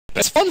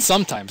It's fun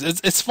sometimes.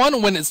 It's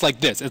fun when it's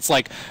like this. It's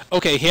like,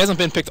 okay, he hasn't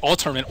been picked all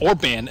tournament or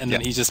banned, and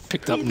then he just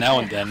picked up now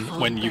and then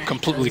when you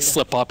completely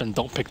slip up and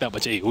don't pick that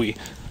much AoE.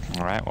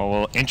 All right, well,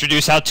 we'll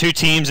introduce our two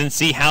teams and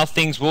see how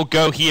things will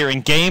go here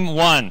in Game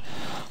 1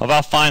 of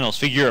our finals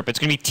for Europe. It's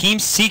going to be Team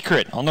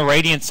Secret on the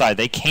Radiant side.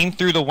 They came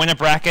through the winner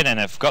bracket and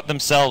have got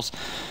themselves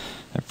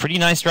a pretty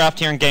nice draft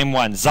here in Game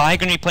 1. Zai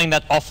going to be playing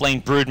that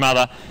offlane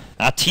Broodmother.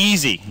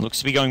 Arteezy looks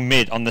to be going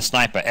mid on the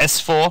Sniper.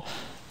 S4,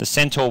 the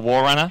Centaur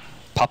Warrunner.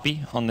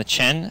 Puppey on the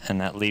Chen, and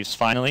that leaves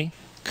finally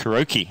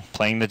Kuroki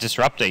playing the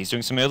Disruptor. He's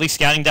doing some early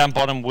scouting down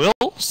bottom. We'll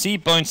see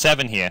Bone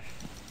 7 here.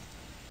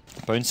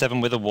 Bone 7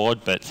 with a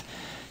ward, but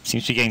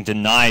seems to be getting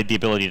denied the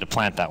ability to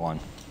plant that one.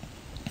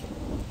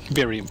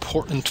 Very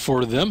important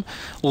for them.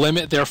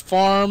 Limit their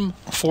farm,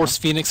 force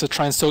Phoenix to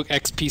try and soak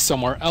XP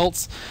somewhere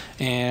else,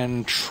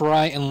 and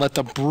try and let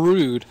the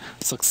Brood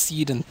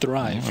succeed and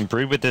thrive. And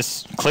Brood with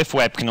this Cliff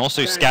Web can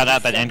also scout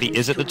out that Envy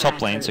is at the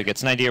top lane, so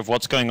gets an idea of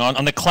what's going on.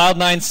 On the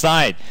Cloud9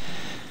 side,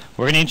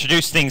 we're going to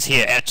introduce things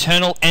here.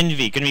 Eternal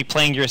Envy going to be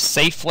playing your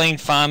safe lane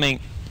farming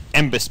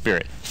Ember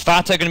Spirit.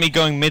 Fata going to be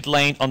going mid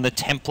lane on the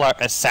Templar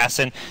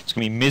Assassin. It's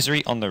going to be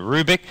Misery on the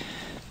Rubik.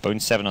 Bone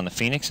 7 on the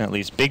Phoenix, and it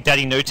leaves Big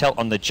Daddy No-Tail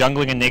on the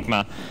Jungling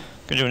Enigma.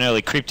 Going to do an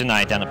early creep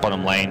deny down at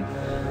bottom lane.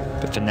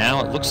 But for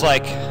now, it looks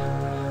like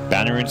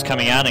Banner Rune's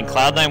coming out, and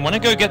Cloud9 want to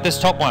go get this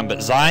top one,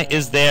 but Zai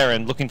is there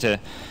and looking to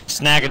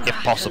snag it if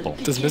possible.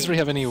 Does Misery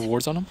have any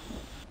wards on him?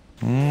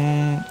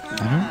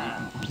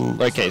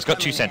 Okay, he's got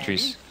 2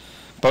 sentries.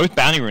 Both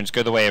Bounty Runes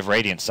go the way of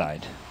Radiant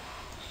side.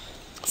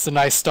 It's a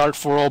nice start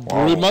for old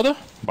Broodmother.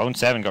 Bone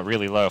 7 got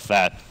really low off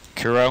that.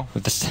 Kuro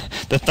with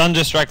the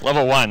Thunder Strike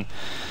level 1.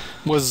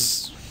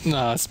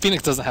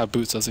 Phoenix doesn't have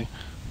boots, does he?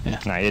 Yeah.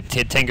 No, it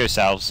hit Tengo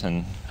salves,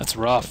 and that's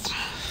rough.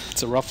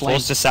 It's a rough lane.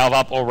 Forced to salve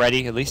up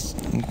already. At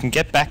least you can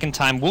get back in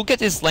time. We'll get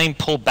this lane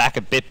pulled back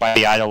a bit by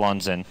the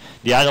Eidolons, and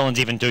the Eidolons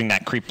even doing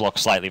that creep block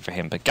slightly for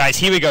him. But guys,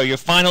 here we go. Your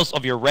finals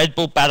of your Red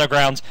Bull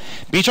Battlegrounds.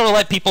 Be sure to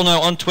let people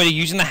know on Twitter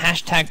using the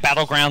hashtag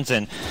Battlegrounds,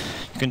 and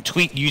you can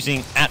tweet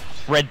using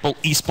 @Red Bull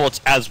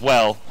Esports as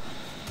well.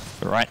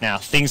 But right now,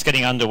 things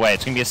getting underway.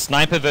 It's going to be a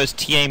Sniper versus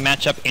TA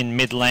matchup in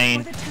mid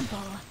lane.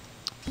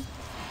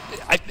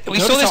 We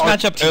saw this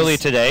matchup earlier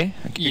today.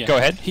 Yeah. Go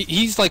ahead.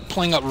 He's like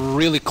playing up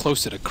really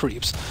close to the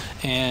creeps,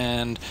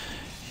 and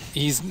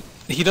he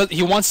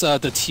wants the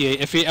TA.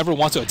 If he ever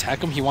wants to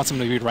attack him, he wants him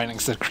to be right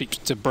next to the creeps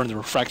to burn the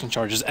refraction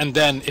charges. And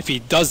then if he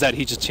does that,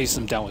 he just chases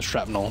him down with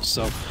shrapnel.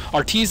 So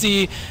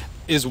Arteezy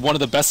is one of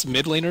the best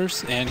mid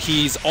laners, and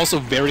he's also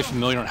very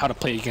familiar on how to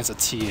play against a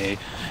TA.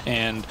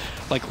 And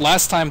like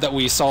last time that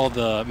we saw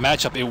the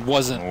matchup, it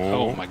wasn't.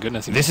 Oh my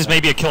goodness! This is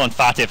maybe a kill on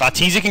Fatih. If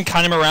Arteezy can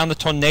cut him around, the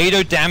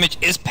tornado damage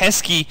is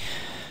pesky.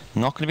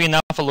 Not going to be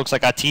enough. It looks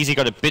like Arteezy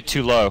got a bit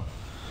too low.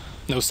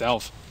 No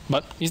salve,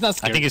 but he's not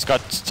scared. I think he's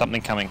got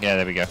something coming. Yeah,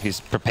 there we go. He's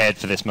prepared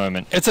for this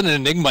moment. It's an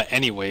Enigma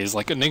anyways.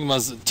 Like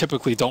Enigmas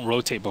typically don't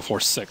rotate before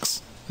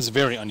 6. It's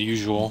very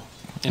unusual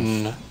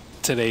in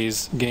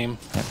today's game.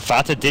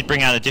 Fata did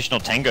bring out additional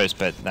Tangos,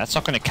 but that's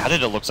not going to cut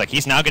it, it looks like.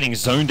 He's now getting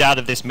zoned out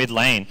of this mid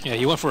lane. Yeah,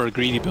 he went for a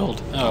greedy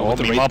build.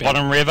 Meanwhile,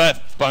 bottom river,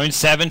 Bone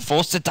 7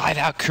 forced to dive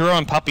out. Kuro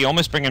and Puppey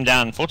almost bring him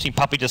down. Unfortunately,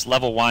 Puppey just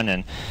level 1,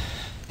 and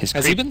his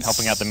creep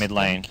helping out the mid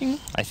lane.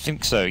 I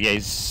think so, yeah.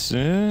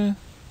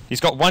 He's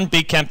got 1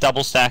 big camp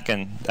double stack,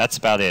 and that's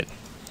about it.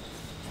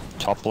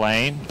 Top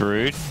lane,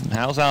 Brood.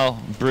 How's our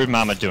Brood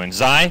Mama doing?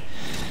 Zai,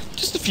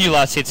 just a few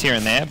last hits here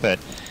and there, but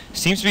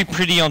seems to be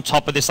pretty on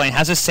top of this lane.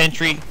 Has a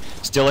sentry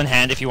still in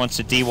hand if he wants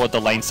to deward the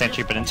lane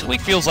sentry, but until he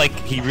feels like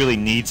he really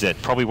needs it,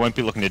 probably won't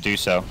be looking to do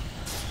so.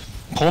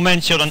 Poor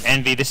man's shield on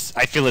Envy. This,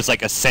 I feel, is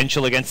like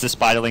essential against the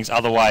Spiderlings.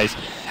 Otherwise,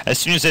 as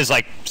soon as there's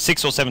like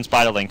 6 or 7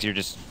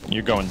 Spiderlings,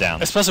 you're going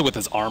down. Especially with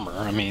his armor.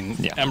 I mean,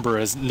 Ember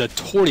is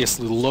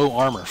notoriously low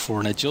armor for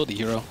an agility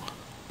hero.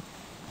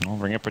 Well,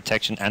 Ring of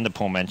Protection and the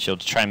poor man's shield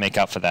to try and make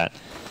up for that.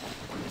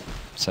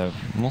 So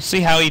we'll see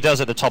how he does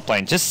at the top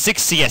lane. Just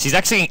 6 CS. He's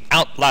actually getting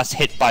outlast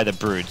hit by the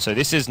Brood. So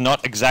this is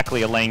not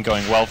exactly a lane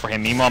going well for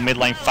him. Meanwhile, mid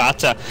lane,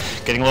 Fata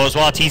getting low as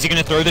well. Arteezy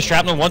going to throw the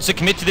shrapnel. Wants to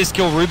commit to this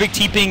kill. Rubik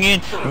TPing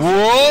in.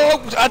 Whoa!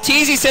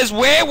 Arteezy says,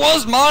 where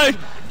was my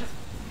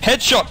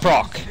headshot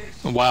proc?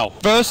 Wow.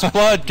 First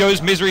blood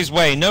goes Misery's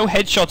way. No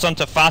headshots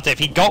onto Fata. If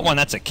he got one,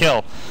 that's a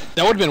kill.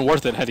 That would have been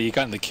worth it had he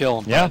gotten the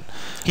kill. Yeah.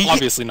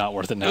 Obviously not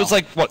worth it now. It was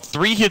like, what,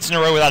 3 hits in a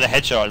row without a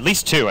headshot? At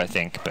least 2, I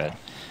think, but...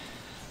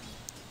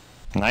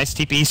 Nice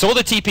TP. He saw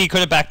the TP,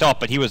 could have backed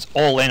off, but he was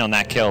all in on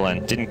that kill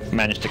and didn't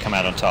manage to come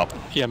out on top.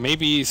 Yeah,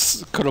 maybe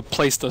he could have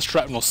placed the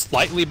shrapnel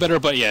slightly better,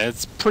 but yeah,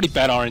 it's pretty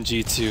bad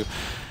RNG to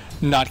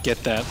not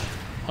get that.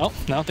 Well,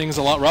 now things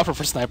are a lot rougher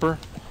for Sniper.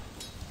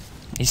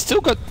 He's still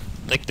got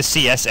like the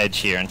CS edge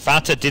here, and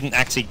Fata didn't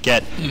actually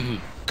get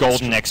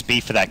golden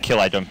XP for that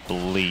kill, I don't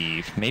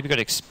believe. Maybe got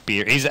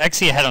XP. He's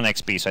actually ahead on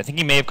XP, so I think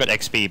he may have got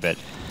XP, but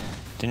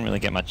didn't really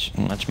get much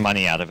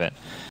money out of it.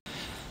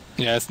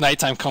 Yeah, it's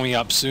nighttime coming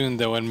up soon,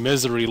 though, and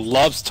Misery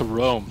loves to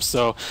roam,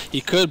 so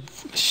he could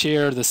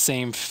share the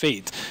same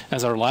fate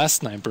as our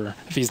last Sniper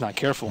if he's not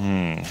careful.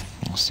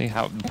 We'll see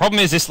how... The problem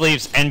is this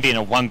leaves Envy in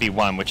a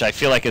 1v1, which I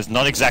feel like is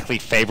not exactly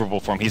favorable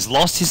for him. He's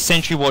lost his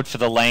sentry ward for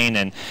the lane,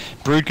 and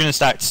Brood going to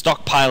start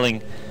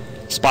stockpiling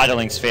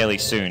Spiderlings fairly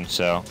soon,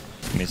 so...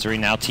 Misery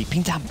now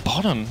TPing down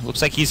bottom.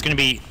 Looks like he's going to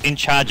be in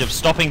charge of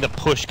stopping the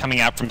push coming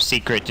out from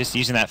Secret, just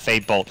using that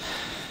Fade Bolt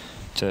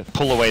to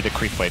pull away the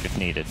creep wave if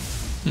needed.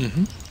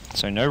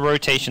 So no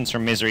rotations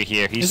from Misery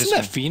here. Isn't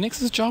that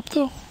Phoenix's job,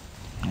 though?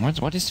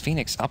 What is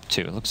Phoenix up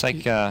to? It looks like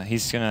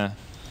he's going to...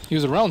 He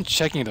was around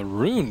checking the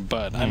rune,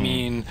 but I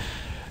mean,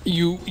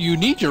 you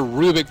need your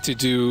Rubik to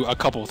do a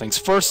couple of things.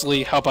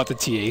 Firstly, help out the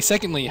TA.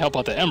 Secondly, help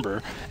out the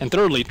Ember. And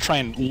thirdly, try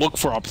and look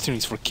for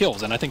opportunities for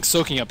kills. And I think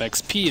soaking up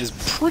XP is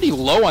pretty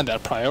low on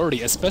that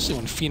priority, especially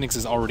when Phoenix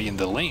is already in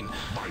the lane.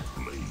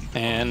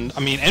 And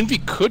I mean, Envy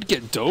could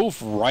get dove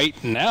right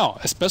now,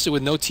 especially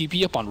with no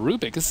TP up on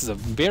Rubik. This is a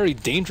very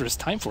dangerous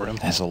time for him.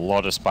 There's a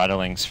lot of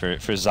Spiderlings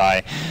for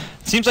Zai.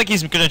 Seems like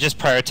he's going to just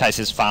prioritize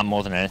his farm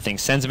more than anything.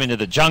 Sends him into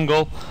the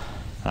jungle.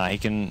 He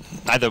can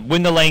either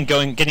win the lane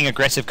getting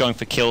aggressive, going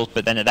for kills,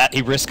 but then at that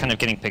he risks kind of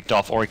getting picked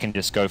off, or he can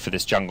just go for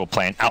this jungle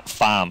play and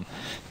out-farm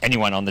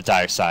anyone on the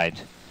dire side.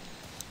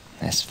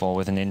 S4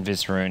 with an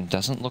Invis rune.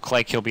 Doesn't look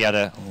like he'll be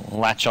able to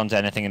latch onto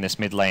anything in this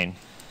mid lane.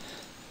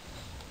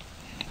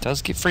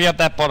 Does free up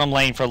that bottom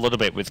lane for a little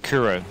bit with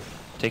Kuro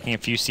taking a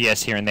few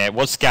CS here and there. It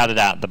was scouted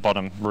out, the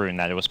bottom rune,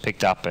 that it was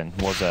picked up and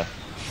was a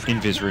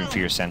Invis rune for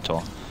your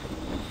Centaur.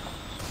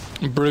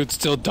 Brood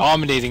still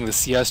dominating the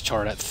CS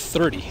chart at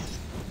 30.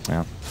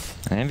 Yeah.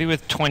 And Envy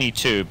with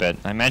 22, but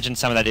I imagine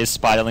some of that is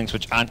Spiderlings,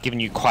 which aren't giving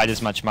you quite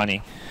as much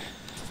money.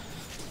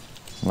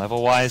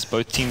 Level-wise,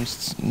 both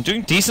teams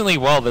doing decently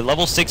well. The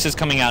level 6 is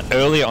coming out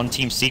earlier on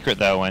Team Secret,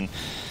 though, and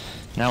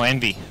now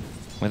Envy,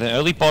 with an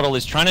early bottle,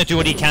 is trying to do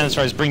what he can as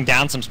far as bring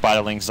down some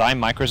Spiderlings. Zai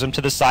micros them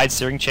to the side,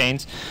 searing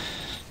chains,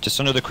 just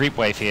under the creep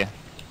wave here.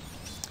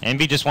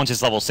 Envy just wants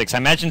his level 6. I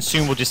imagine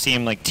soon we'll just see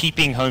him like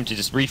TPing home to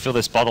just refill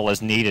this bottle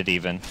as needed,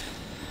 even,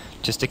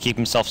 just to keep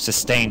himself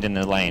sustained in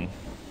the lane.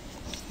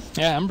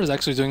 Yeah, Ember's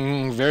actually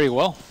doing very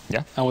well.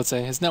 Yeah, I would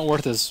say his net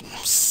worth is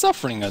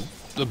suffering a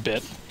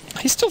bit.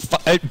 He's still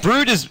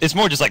Brood it's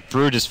more just like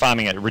Brood is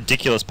farming at a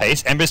ridiculous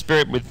pace. Ember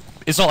Spirit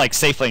it's not like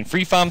safe lane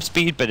free farm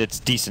speed, but it's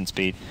decent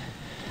speed.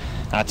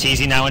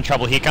 TZ now in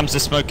trouble. Here comes the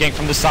smoke gank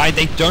from the side.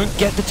 They don't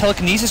get the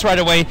telekinesis right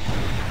away.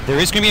 There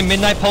is going to be a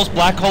Midnight Pulse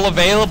Black Hole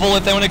available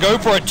if they want to go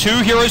for it. Two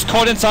heroes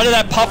caught inside of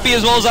that Puppey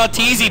as well as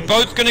Arteezy,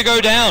 both going to go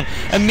down.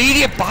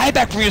 Immediate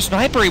buyback from your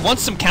sniper. He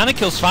wants some counter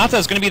kills. Fata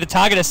is going to be the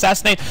target.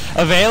 Assassinate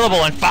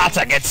available, and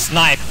Fata gets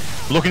sniped.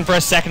 Looking for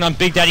a second on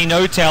Big Daddy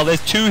No-Tail.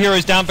 There's two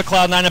heroes down for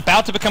Cloud9,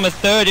 about to become a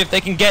third if they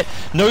can get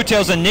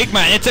No-Tail's Enigma.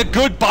 And it's a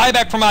good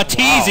buyback from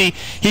Arteezy. Wow.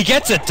 He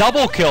gets a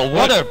double kill.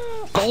 What a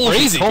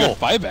crazy good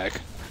buyback.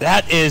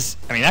 That is,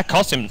 I mean, that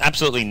cost him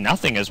absolutely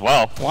nothing as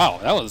well. Wow,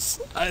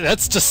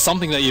 that's just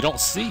something that you don't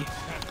see.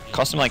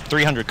 Cost him like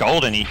 300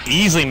 gold, and he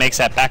easily makes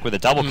that back with a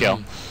double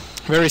kill.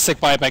 Very sick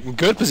buyback.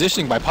 Good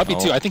positioning by Puppey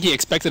too. I think he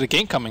expected a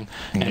gank coming.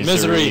 And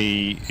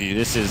Misery,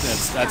 this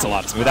is that's a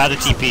lot. Without a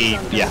TP,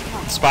 yeah,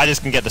 Spiders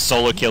can get the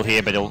solo kill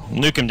here, but he'll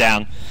nuke him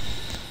down.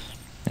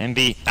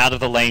 Envy out of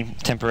the lane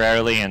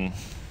temporarily, and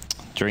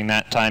during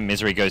that time,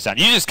 Misery goes down.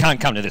 You just can't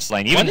come to this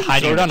lane, even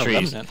hiding in the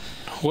trees.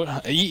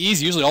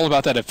 He's usually all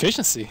about that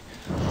efficiency.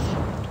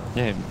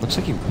 Yeah, it looks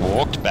like he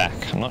walked back.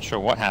 I'm not sure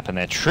what happened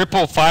there.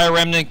 Triple Fire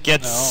Remnant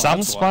gets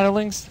some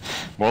Spiderlings.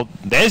 Well,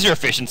 there's your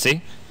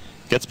efficiency.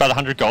 Gets about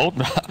 100 gold.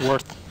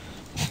 Worth.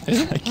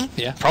 Is it?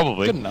 Yeah.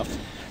 Probably. Good enough.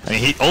 I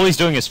mean, all he's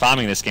doing is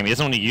farming this game. He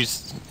doesn't want to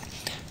use...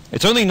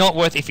 It's only not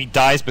worth if he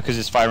dies because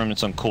his Fire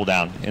Remnant's on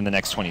cooldown in the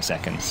next 20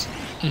 seconds.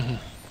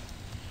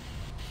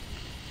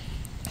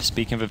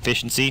 Speaking of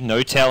efficiency,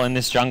 No-Tail in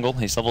this jungle.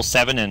 He's level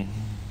 7 and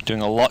doing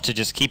a lot to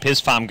just keep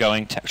his farm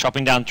going,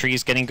 chopping down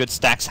trees, getting good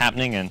stacks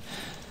happening, and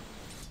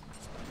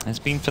it's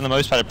been, for the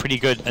most part, a pretty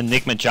good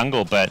Enigma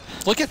jungle, but...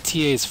 Look at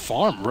TA's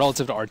farm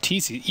relative to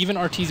Arteezy. Even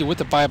Arteezy with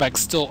the buyback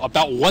still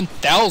about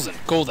 1,000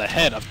 gold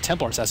ahead of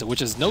Templar Assassin,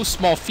 which is no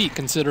small feat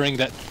considering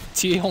that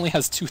TA only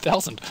has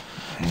 2,000.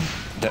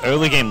 The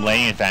early game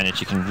laning advantage,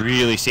 you can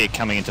really see it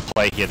coming into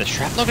play here. The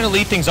Shrapnel going to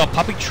lead things off.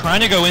 Puppey trying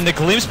to go in. The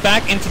glimpse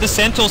back into the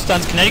Centaur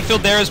stuns. Kinetic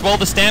Field there as well.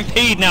 The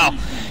Stampede now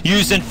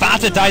used, and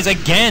Fata dies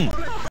again.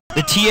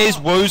 The TA's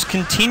woes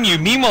continue.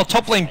 Meanwhile,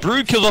 top lane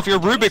Brood kills off your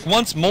Rubik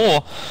once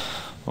more.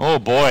 Oh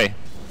boy.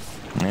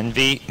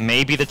 Envy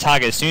may be the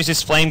target. As soon as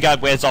his Flame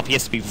Guard wears off, he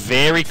has to be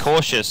very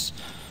cautious.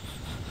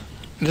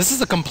 This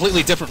is a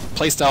completely different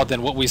playstyle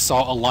than what we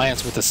saw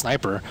Alliance with the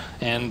sniper,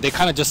 and they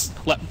kind of just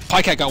let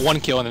Pycat got one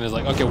kill and then it's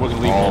like, okay, we're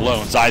gonna leave him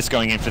alone. Zai's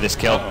going in for this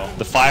kill.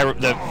 The fire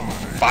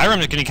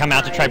Remnant going to come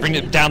out to try to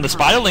bring down the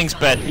Spiderlings,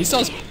 but he still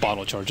has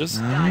bottle charges.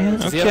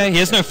 Okay, he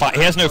has no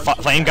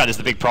Flame Guard is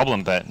the big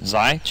problem, but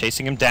Zai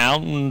chasing him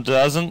down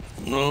doesn't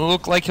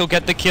look like he'll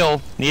get the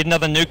kill. Need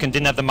another nuke and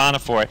didn't have the mana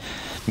for it.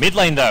 Mid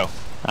lane though,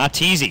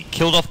 Arteezy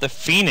killed off the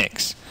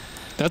Phoenix.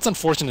 That's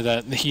unfortunate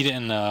that he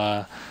didn't.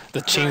 The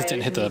chains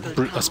didn't hit the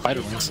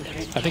Spiderlings.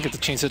 I think if the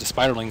chains hit the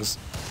Spiderlings,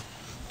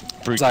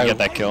 Brute can get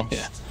that kill.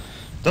 Yeah.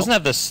 Doesn't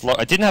have the slow.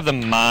 I didn't have the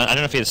mana. I don't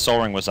know if his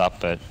Soul Ring was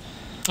up, but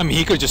I mean,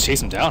 he could just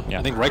chase him down. Yeah.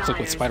 I think right-click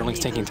with Spiderlink's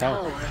tanking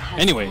tower.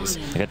 Anyways.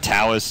 They got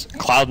towers.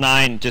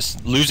 Cloud9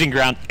 just losing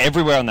ground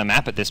everywhere on the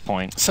map at this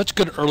point. Such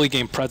good early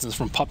game presence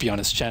from Puppey on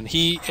his Chen.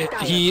 He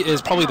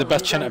is probably the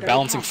best Chen at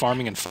balancing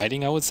farming and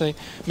fighting, I would say.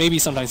 Maybe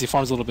sometimes he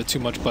farms a little bit too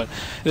much, but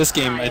this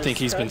game, I think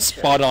he's been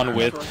spot on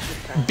with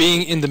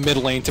being in the mid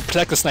lane to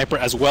protect the sniper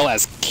as well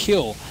as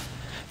kill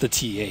the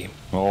TA.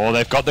 Oh,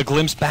 they've got the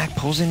glimpse back.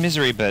 Pulls in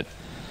Misery, but...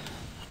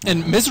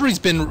 And Misery's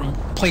been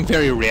playing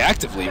very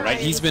reactively, right?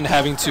 He's been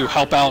having to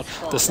help out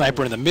the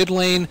sniper in the mid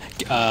lane,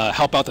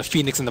 help out the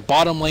Phoenix in the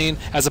bottom lane,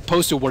 as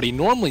opposed to what he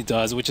normally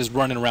does, which is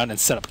running around and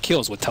set up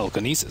kills with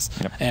telekinesis.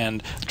 Yep.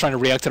 And trying to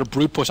react to the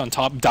brood push on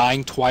top,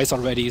 dying twice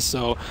already.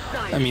 So,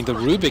 I mean, the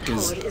Rubik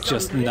is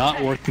just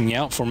not working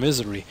out for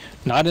Misery.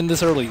 Not in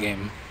this early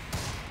game.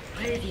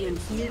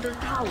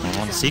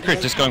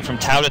 Secret just going from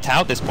tower to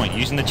tower at this point,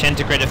 using the Chen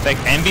to great effect.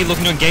 Envy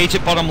looking to engage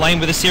at bottom lane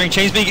with a Searing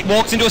Chains, but he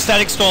walks into a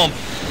Static Storm.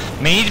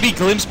 May need to be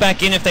glimpsed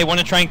back in if they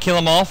want to try and kill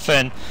him off,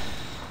 and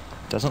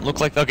doesn't look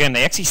like, again,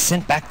 they actually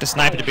sent back the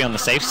sniper to be on the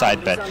safe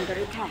side, but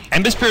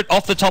Ember Spirit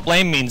off the top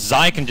lane means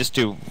Zai can just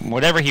do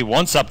whatever he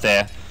wants up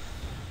there.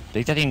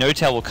 Big Daddy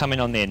No-Tail will come in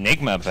on the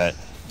Enigma, but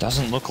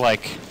doesn't look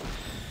like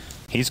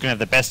he's going to have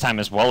the best time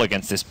as well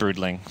against this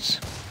Broodlings.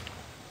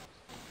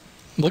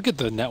 Look at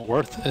the net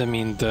worth. I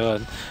mean,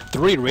 the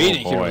 3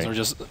 Radiant heroes are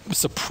just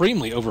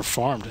supremely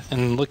overfarmed.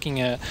 And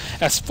looking at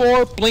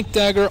S4, Blink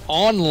Dagger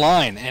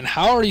online. And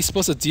how are you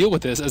supposed to deal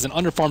with this as an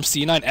underfarmed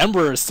C9?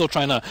 Ember is still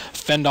trying to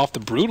fend off the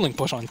Broodling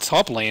push on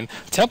top lane.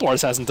 Templar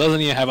Assassin doesn't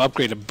even have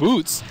upgraded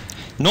boots.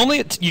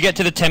 Normally you get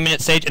to the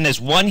 10-minute stage and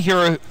there's one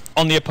hero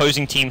on the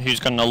opposing team who's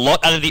gotten a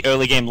lot out of the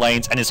early game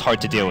lanes and is hard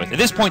to deal with. At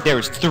this point there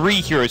is 3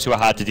 heroes who are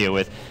hard to deal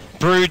with.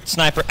 Brood,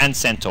 Sniper, and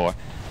Centaur.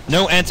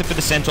 No answer for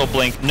the Centaur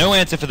Blink, no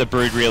answer for the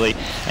Brood really,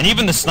 and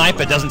even the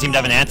Sniper doesn't seem to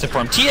have an answer for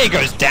him. TA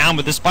goes down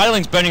with the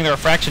Spiderlings burning the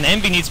refraction.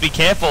 Envy needs to be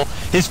careful.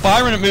 His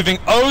Fire Remnant moving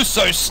oh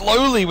so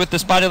slowly with the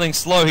Spiderling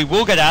slow. He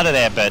will get out of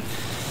there, but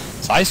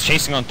Zai's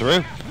chasing on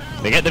through.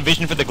 They get the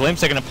vision for the glimpse,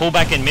 they're going to pull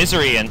back in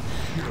Misery, and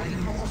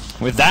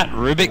with that,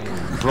 Rubik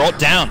brought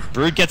down.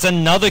 Brood gets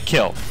another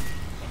kill.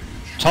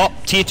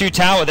 Top tier 2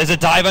 tower, there's a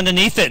dive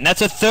underneath it, and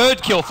that's a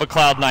 3rd kill for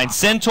Cloud9.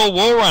 Centaur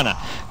Warrunner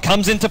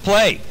comes into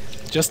play.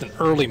 Just an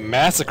early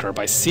massacre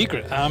by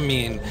Secret. I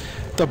mean,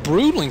 the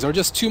Broodlings are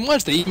just too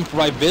much. They even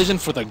provide vision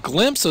for the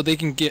glimpse so they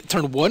can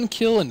turn 1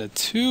 kill into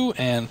 2,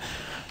 and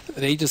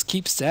they just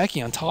keep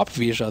stacking on top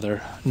of each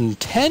other. And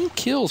 10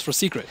 kills for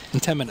Secret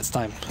in 10 minutes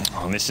time.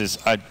 Oh, this is,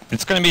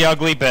 it's going to be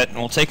ugly, but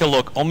we'll take a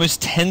look.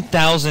 Almost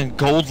 10,000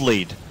 gold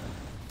lead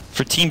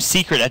for Team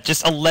Secret at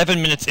just 11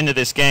 minutes into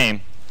this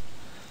game.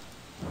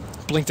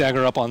 Blink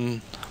Dagger up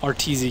on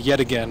Arteezy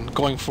yet again,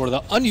 going for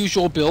the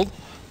unusual build,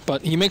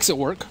 but he makes it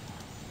work.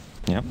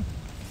 Yep.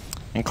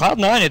 And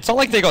Cloud9, it's not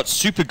like they got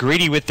super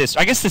greedy with this.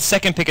 I guess the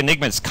second pick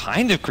Enigma is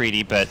kind of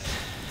greedy, but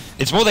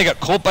it's more they got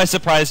caught by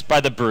surprise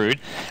by the Brood.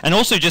 And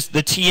also just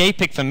the TA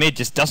pick for mid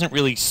just doesn't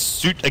really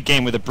suit a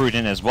game with a Brood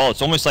in as well.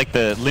 It's almost like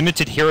the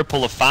limited hero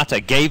pool of Fata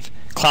gave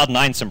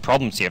Cloud9 some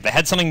problems here. If they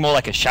had something more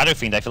like a Shadow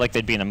Fiend, I feel like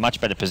they'd be in a much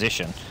better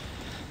position.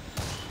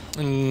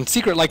 And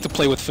Secret like to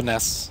play with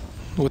finesse.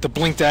 With the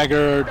Blink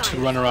Dagger to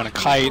run around a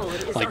kite,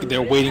 like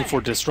they're waiting for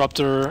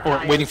Disruptor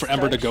or waiting for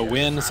Ember to go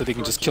in so they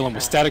can just kill him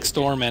with Static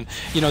Storm, and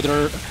you know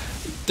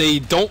they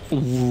don't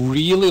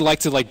really like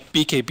to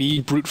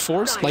BKB brute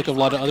force like a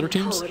lot of other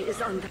teams.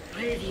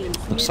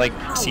 Looks like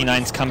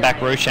C9's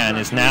comeback Roshan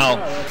is now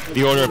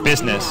the order of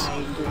business.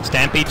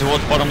 Stampede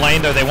towards bottom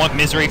lane though, they want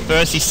Misery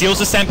first. He steals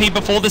the Stampede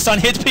before the sun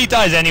hits, but he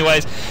dies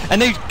anyways,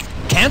 and they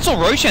cancel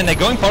Roshan, they're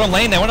going bottom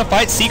lane, they want to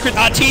fight Secret.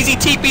 Arteezy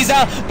TP's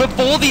out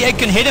before the egg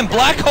can hit him.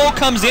 Black Hole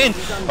comes in,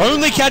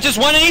 only catches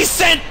 1 and he's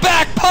sent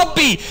back.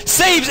 Puppey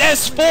saves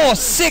S4.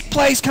 Sick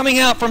plays coming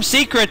out from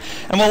Secret.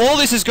 And while all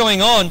this is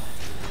going on,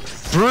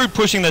 Brood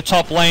pushing the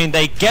top lane,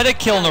 they get a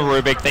kill on the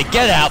Rubik, they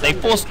get out, they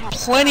force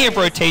plenty of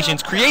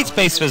rotations, create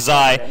space for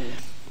Zai.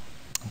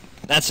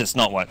 That's just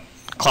not what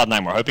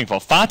Cloud9 were hoping for.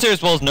 Fata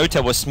as well as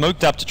No-Tail was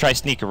smoked up to try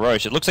sneak a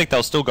Roche. It looks like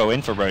they'll still go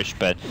in for Roche,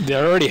 but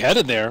they're already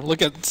headed there.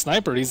 Look at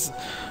Sniper. He's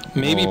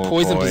maybe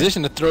poised in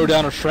position to throw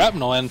down a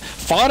Shrapnel, and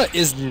Fata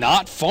is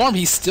not farmed.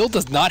 He still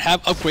does not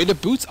have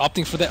upgraded boots,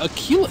 opting for the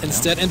Aquila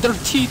instead, and their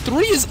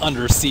T3 is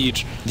under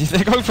siege.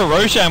 They're going for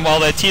Roshan while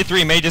their tier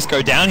 3 may just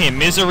go down here.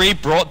 Misery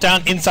brought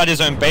down inside his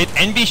own base.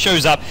 Envy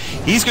shows up.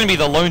 He's going to be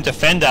the lone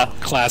defender.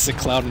 Classic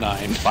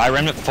Cloud9. Fire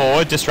Remnant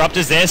forward.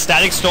 Disruptors there.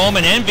 Static Storm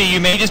and Envy.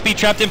 You may just be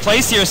trapped in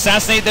place here.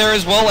 Assassinate there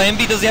as well.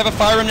 Envy, does he have a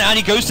Fire Remnant? And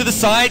he goes to the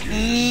side.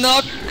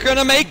 Not going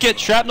to make it.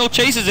 Shrapnel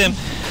chases him.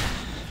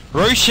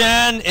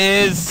 Roshan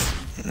is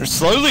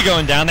slowly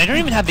going down. They don't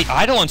even have the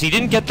Eidolons. He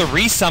didn't get the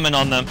resummon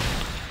on them.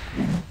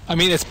 I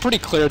mean, it's pretty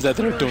clear that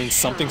they're doing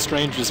something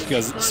strange just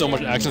because so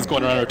much action is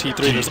going around our T3.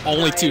 There's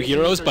only 2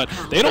 heroes, but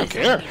they don't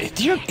care.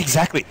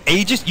 Exactly.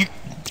 Aegis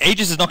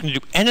is not going to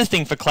do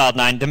anything for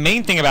Cloud9. The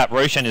main thing about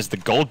Roshan is the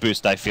gold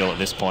boost, I feel, at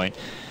this point.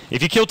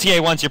 If you kill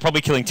TA once, you're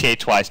probably killing TA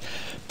twice.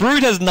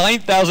 Brood has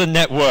 9,000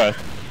 net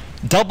worth,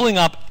 doubling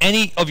up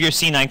any of your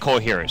C9 core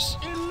heroes.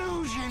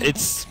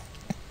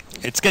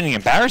 It's getting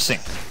embarrassing.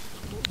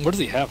 What does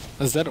he have?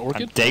 Is that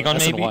Orchid? Dagon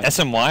maybe?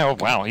 SMY? Oh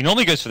wow, he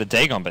normally goes for the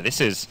Dagon, but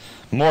this is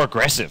more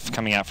aggressive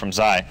coming out from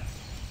Zai.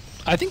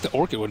 I think the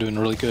Orchid would have been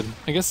really good.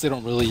 I guess they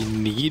don't really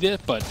need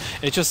it, but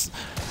it just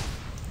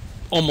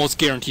almost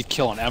guaranteed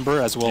kill on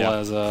Ember as well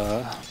as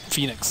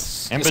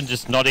Phoenix. Ember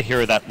just not a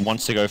hero that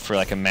wants to go for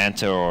like a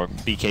Manta or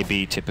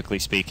BKB, typically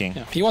speaking.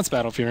 Yeah, he wants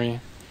Battle Fury.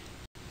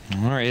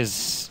 Where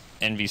is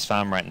Envy's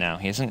farm right now?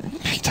 He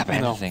hasn't picked up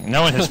anything.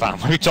 No one has farm.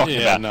 What are we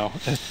talking about? No.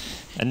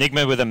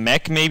 Enigma with a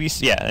mech, maybe?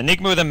 Yeah,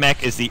 Enigma with a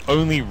mech is the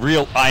only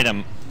real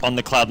item on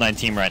the Cloud9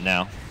 team right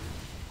now.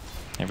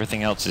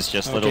 Everything else is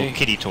just little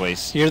kitty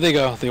toys. Here they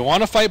go. They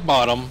want to fight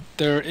bottom.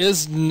 There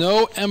is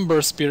no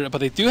Ember Spirit, but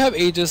they do have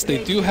Aegis.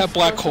 They do have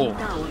Black Hole.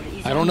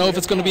 I don't know if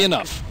it's going to be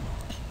enough.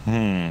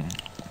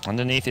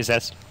 Underneath is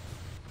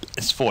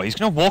S4. He's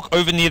going to walk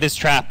over near this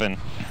trap, and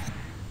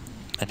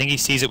I think he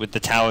sees it with the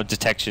tower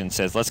detection.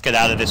 Says, let's get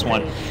out of this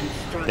one.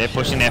 They're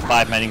pushing their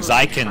 5-manning.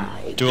 Zai can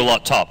do a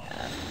lot top.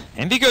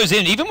 Envy goes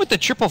in, even with the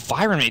triple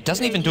fire, it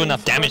doesn't even do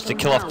enough damage to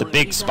kill off the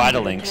big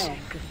spiderlings.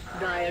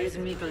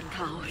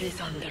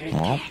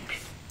 Well,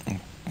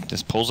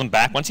 just pulls him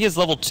back. Once he has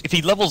if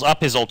he levels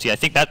up his ulti, I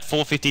think that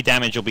 450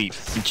 damage will be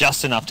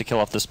just enough to kill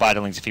off the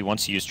spiderlings if he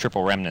wants to use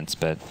triple remnants,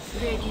 but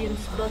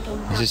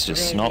this is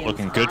just not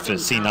looking good for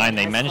C9.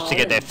 They managed to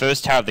get their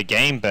first tower of the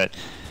game, but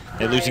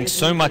they're losing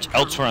so much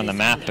elsewhere on the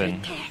map,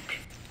 and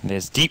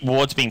there's deep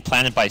wards being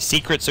planted by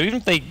Secret, so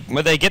even if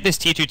whether they get this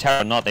tier 2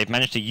 tower or not, they've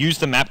managed to use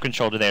the map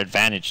control to their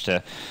advantage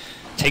to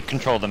take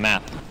control of the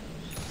map.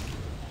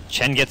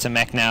 Chen gets a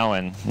mech now,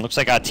 and looks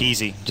like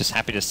Arteezy just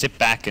happy to sit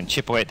back and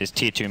chip away at this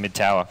tier 2 mid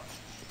tower.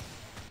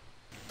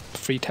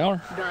 Free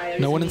tower.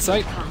 No one in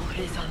sight.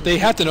 They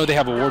have to know they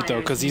have a ward though,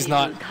 because he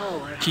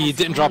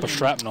didn't drop a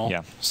shrapnel.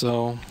 Yeah.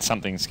 So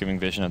something's giving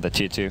vision of the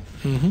tier 2.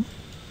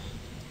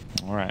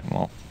 Alright,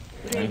 well.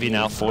 Envy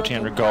now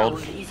 1400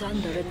 gold.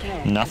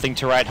 Nothing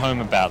to write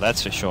home about,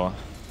 that's for sure.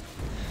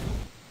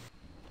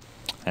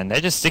 And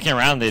they're just sticking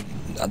around the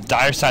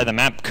dire side of the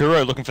map.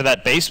 Kuro looking for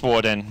that base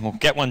ward and will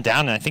get one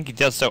down, and I think he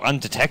does so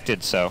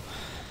undetected, so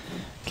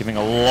giving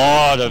a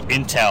lot of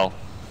intel.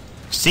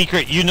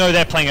 Secret, you know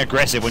they're playing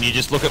aggressive when you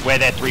just look at where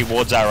their 3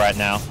 wards are right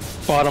now.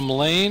 Bottom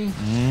lane,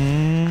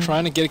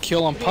 trying to get a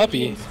kill on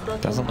Puppey.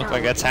 Doesn't look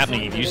like that's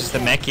happening. He uses the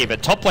mech here,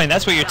 but top lane,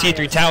 that's where your tier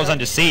 3 tower's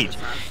under siege.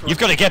 You've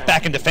got to get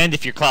back and defend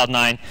if you're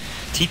Cloud9.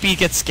 TP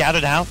gets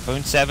scouted out,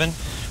 Bone 7,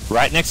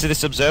 right next to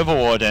this observer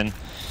ward, and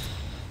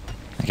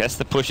I guess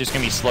the push is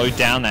going to be slowed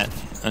down. That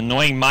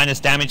annoying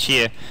minus damage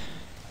here.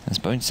 There's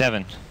Bone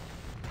 7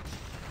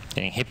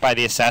 getting hit by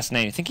the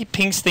assassinate. I think he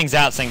pings things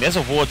out saying there's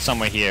a ward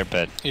somewhere here,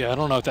 but yeah, I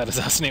don't know if that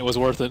assassinate was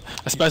worth it,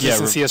 especially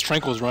since he has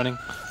Tranquils running.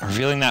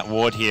 Revealing that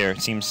ward here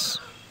seems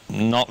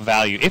not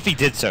value. If he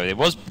did so,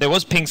 there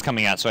was pings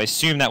coming out, so I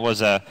assume that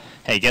was a,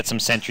 hey, get some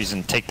sentries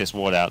and take this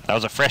ward out. That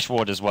was a fresh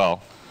ward as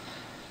well.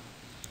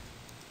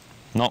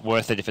 Not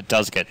worth it if it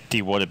does get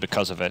dewarded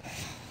because of it.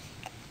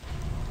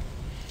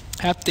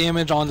 Half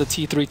damage on the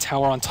T3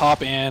 tower on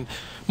top, and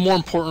more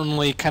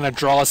importantly, kind of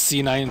draws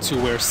C9 into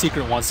where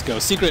Secret wants to go.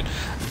 Secret,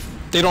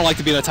 they don't like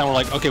to be at a time where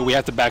like, okay, we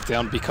have to back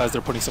down because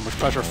they're putting so much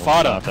pressure.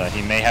 Fada.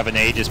 He may have an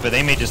Aegis, but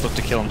they may just look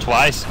to kill him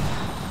twice.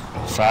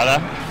 Fada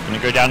going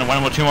to go down to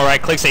 1 or 2 more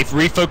right clicks. They've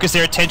refocused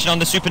their attention on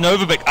the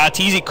Supernova, but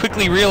Arteezy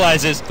quickly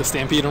realizes the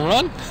Stampede and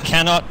Run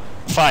cannot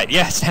fight.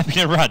 Yeah,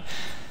 Stampede and Run.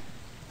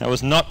 That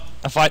was not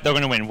a fight they're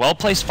going to win.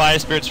 Well-placed Fire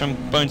Spirits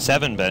from Bone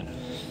 7, but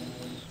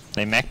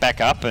they mech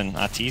back up, and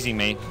Arteezy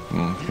may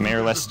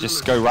or less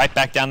just go right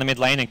back down the mid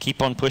lane and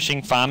keep on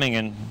pushing, farming,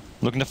 and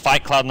looking to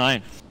fight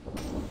Cloud9.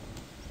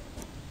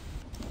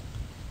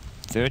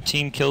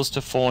 13 kills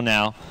to 4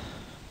 now.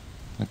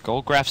 The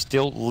gold graph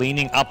still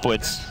leaning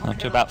upwards, up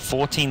to about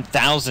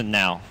 14,000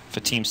 now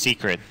for Team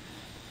Secret.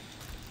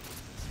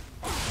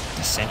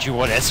 The Sentry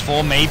Ward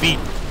S4 maybe.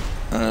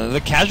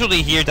 The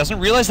casualty here doesn't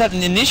realize that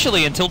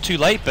initially until too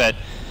late, but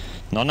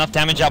not enough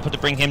damage output to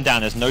bring him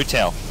down. There's no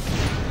tail.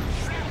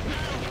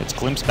 It's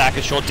glimpsed back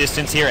a short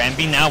distance here.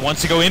 Envy now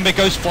wants to go in, but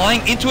goes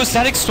flying into a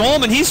static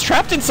storm, and he's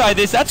trapped inside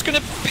this. That's going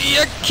to be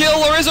a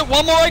kill, or is it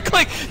one more right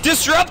click?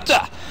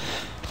 Disruptor!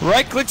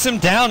 Right clicks him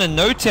down, and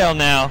no tail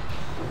now.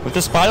 With the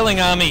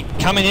Spiderling army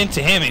coming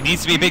into him, he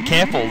needs to be a bit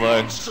careful,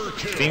 though.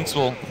 Phoenix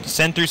will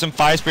send through some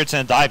Fire Spirits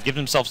and a dive, give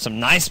himself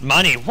some nice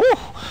money. Woo!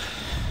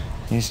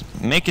 He's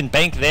making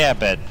bank there,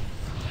 but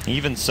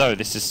even so,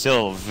 this is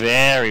still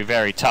very,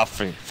 very tough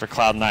for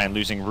Cloud9,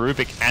 losing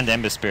Rubik and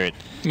Ember Spirit.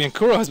 Man,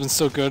 Kuro has been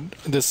so good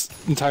this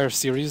entire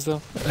series,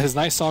 though. His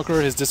Night Stalker,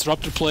 his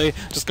Disruptor play,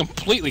 just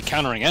completely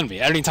countering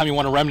Envy. Anytime you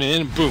want to Remnant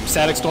in, boom,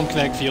 Static Storm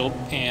Kinetic Field,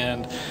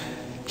 and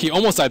he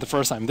almost died the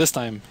first time. This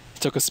time, he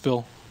took a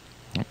spill.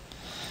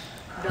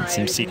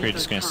 Team Secret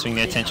just going to swing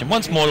their attention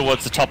once more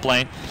towards the top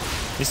lane.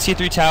 This tier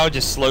 3 tower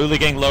just slowly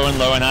getting lower and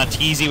lower, and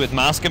Arteezy with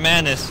Mask of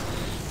Madness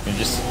and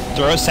just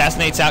throw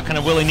assassinates out kind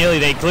of willy-nilly.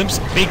 They glimpse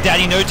Big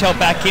Daddy No-Tail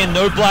back in.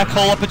 No black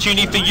hole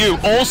opportunity for you.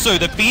 Also,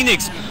 the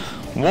Phoenix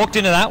walked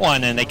into that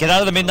one, and they get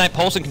out of the Midnight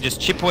Pulse and can just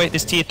chip away at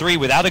this tier 3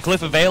 without a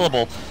glyph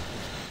available.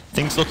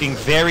 Things looking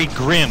very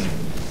grim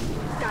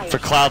for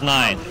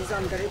Cloud9.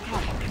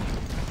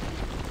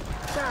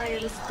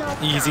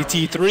 Easy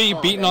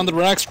T3 beating on the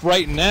racks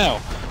right now.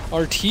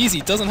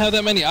 Arteezy doesn't have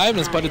that many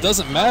items, but it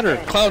doesn't matter.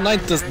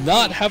 Cloud9 does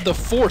not have the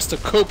force to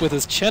cope with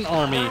his Chen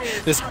army,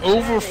 this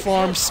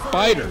over-farmed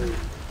spider.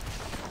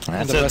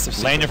 That's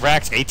it. Lane of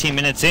racks, 18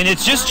 minutes in.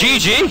 It's just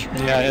GG.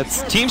 Yeah,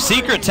 it's Team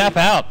Secret tap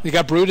out. You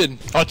got brooded.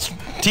 Oh, it's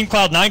Team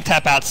Cloud9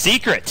 tap out.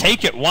 Secret,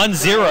 take it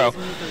 1-0.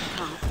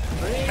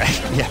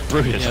 Yeah,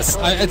 brooded. Yes,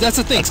 that's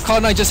the thing.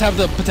 Cloud9 just have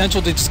the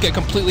potential to just get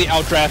completely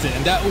outdrafted,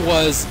 and that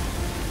was,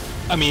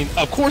 I mean,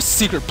 of course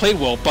Secret played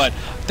well, but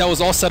that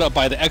was all set up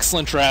by the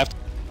excellent draft.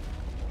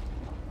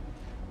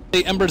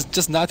 Ember's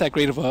just not that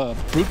great of a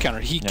brood counter.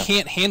 He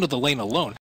can't handle the lane alone.